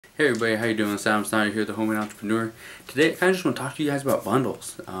Hey everybody, how you doing? Sam Snyder here, the Home and Entrepreneur. Today I kind of just want to talk to you guys about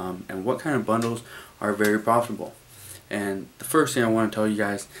bundles and what kind of bundles are very profitable. And the first thing I want to tell you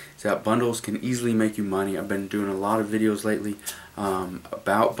guys is that bundles can easily make you money. I've been doing a lot of videos lately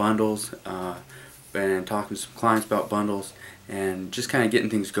about bundles and talking to some clients about bundles and just kind of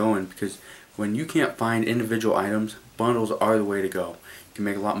getting things going, because when you can't find individual items, bundles are the way to go. You can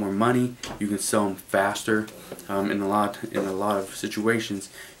make a lot more money. You can sell them faster. In a lot of situations,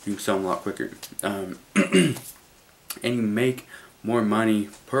 you can sell them a lot quicker, and you make more money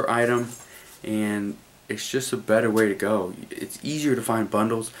per item. And it's just a better way to go. It's easier to find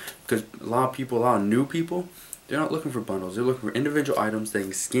bundles because a lot of new people, they're not looking for bundles. They're looking for individual items they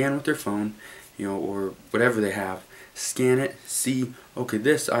can scan with their phone, or whatever they have. Scan it, see, okay,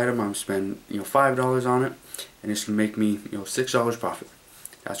 this item I'm spending $5 on it, and it's gonna make me $6 profit.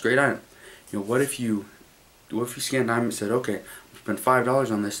 That's a great item. What if you scan an item and said, okay, I'm spend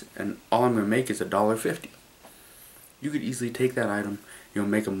 $5 on this, and all I'm gonna make is $1.50. You could easily take that item,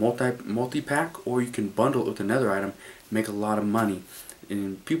 make a multi-pack, or you can bundle it with another item, make a lot of money.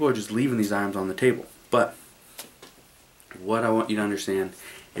 And people are just leaving these items on the table. But what I want you to understand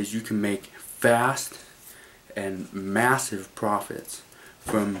is you can make fast and massive profits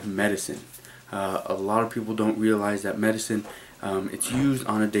from medicine. A lot of people don't realize that medicine, it's used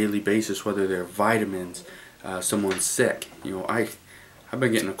on a daily basis, whether they're vitamins, someone's sick. I've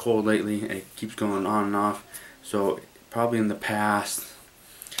been getting a cold lately and it keeps going on and off. So probably in the past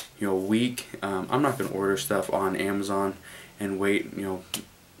week, I'm not going to order stuff on Amazon and wait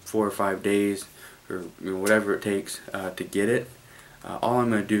 4 or 5 days or whatever it takes to get it. All I'm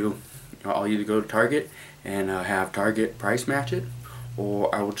going to do, I'll either go to Target and have Target price match it,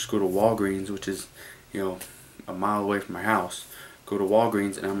 or I will just go to Walgreens, which is a mile away from my house. Go to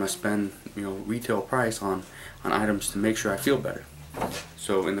Walgreens and I'm going to spend retail price on items to make sure I feel better.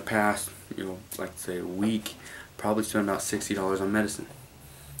 So in the past, like say a week, probably spent about $60 on medicine.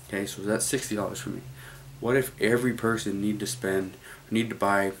 Okay, so that's $60 for me. What if every person need to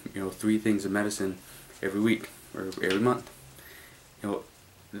buy 3 things of medicine every week or every month?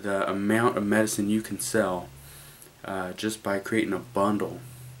 The amount of medicine you can sell just by creating a bundle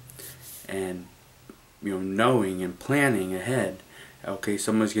and knowing and planning ahead. Okay,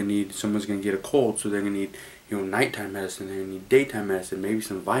 someone's gonna get a cold, so they're gonna need nighttime medicine, they're gonna need daytime medicine, maybe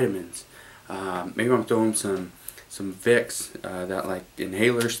some vitamins. Maybe I'm throwing some Vicks, that like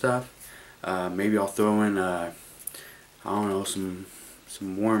inhaler stuff. Maybe I'll throw in I don't know, some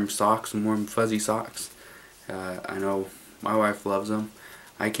warm socks, some warm fuzzy socks. I know my wife loves them.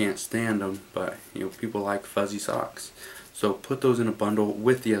 I can't stand them, but people like fuzzy socks. So put those in a bundle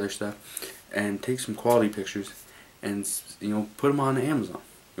with the other stuff and take some quality pictures and put them on Amazon.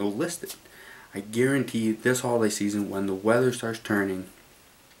 List it. I guarantee this holiday season, when the weather starts turning,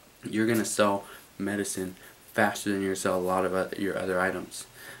 you're gonna sell medicine faster than you're gonna sell a lot of your other items.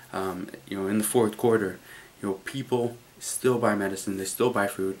 In the fourth quarter, people still buy medicine, they still buy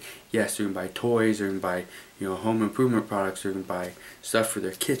food. Yes, they're gonna buy toys, they're gonna buy home improvement products, they're gonna buy stuff for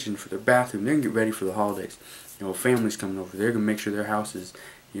their kitchen, for their bathroom. They're gonna get ready for the holidays. Families coming over, they're gonna make sure their house is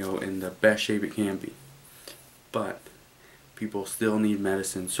in the best shape it can be. But people still need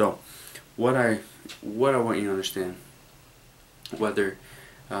medicine. So what I want you to understand, whether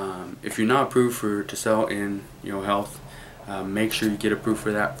if you're not approved to sell in health, make sure you get approved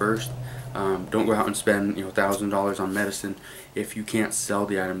for that first. Don't go out and spend $1,000 on medicine if you can't sell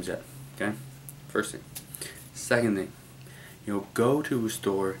the items yet. Okay, first thing. Second thing, go to a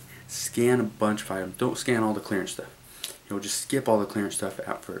store, scan a bunch of items. Don't scan all the clearance stuff. Just skip all the clearance stuff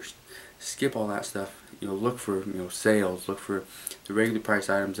at first. Skip all that stuff. Look for sales. Look for the regular price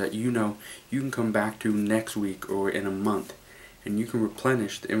items that you can come back to next week or in a month, and you can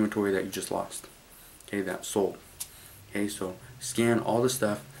replenish the inventory that you just lost. Okay, that's sold. Okay, so scan all the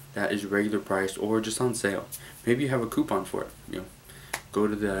stuff that is regular price or just on sale. Maybe you have a coupon for it. Go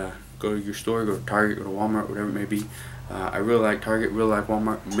to your store, go to Target, go to Walmart, whatever it may be. I really like Target, really like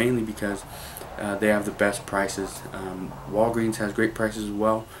Walmart, mainly because they have the best prices. Walgreens has great prices as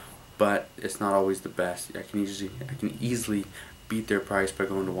well, but it's not always the best. I can easily beat their price by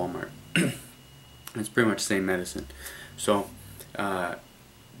going to Walmart. It's pretty much the same medicine. So go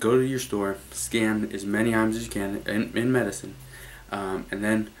to your store, scan as many items as you can in medicine, and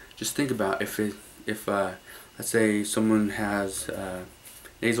then just think about if let's say someone has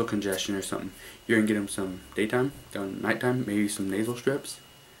nasal congestion or something, you're gonna get them some daytime, nighttime, maybe some nasal strips,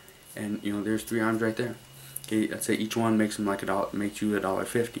 and there's 3 items right there. Okay, let's say each one makes them makes you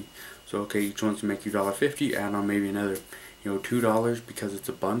 $1.50. So okay, each one's gonna make you $1.50. Add on maybe another $2 because it's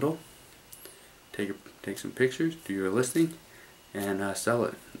a bundle. Take some pictures, do your listing, and sell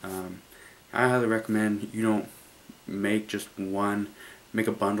it. I highly recommend you don't make just make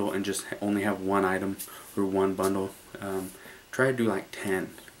a bundle and just only have one item or one bundle. Try to do like 10.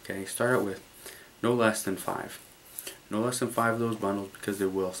 Okay, start out with no less than 5. No less than 5 of those bundles, because they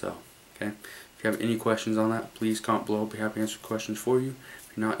will sell. Okay. If you have any questions on that, please comment below. I'll be happy to answer questions for you.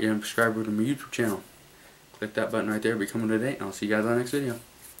 If you're not yet a subscriber to my YouTube channel, click that button right there, become one today, and I'll see you guys on the next video.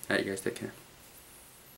 Alright, you guys take care.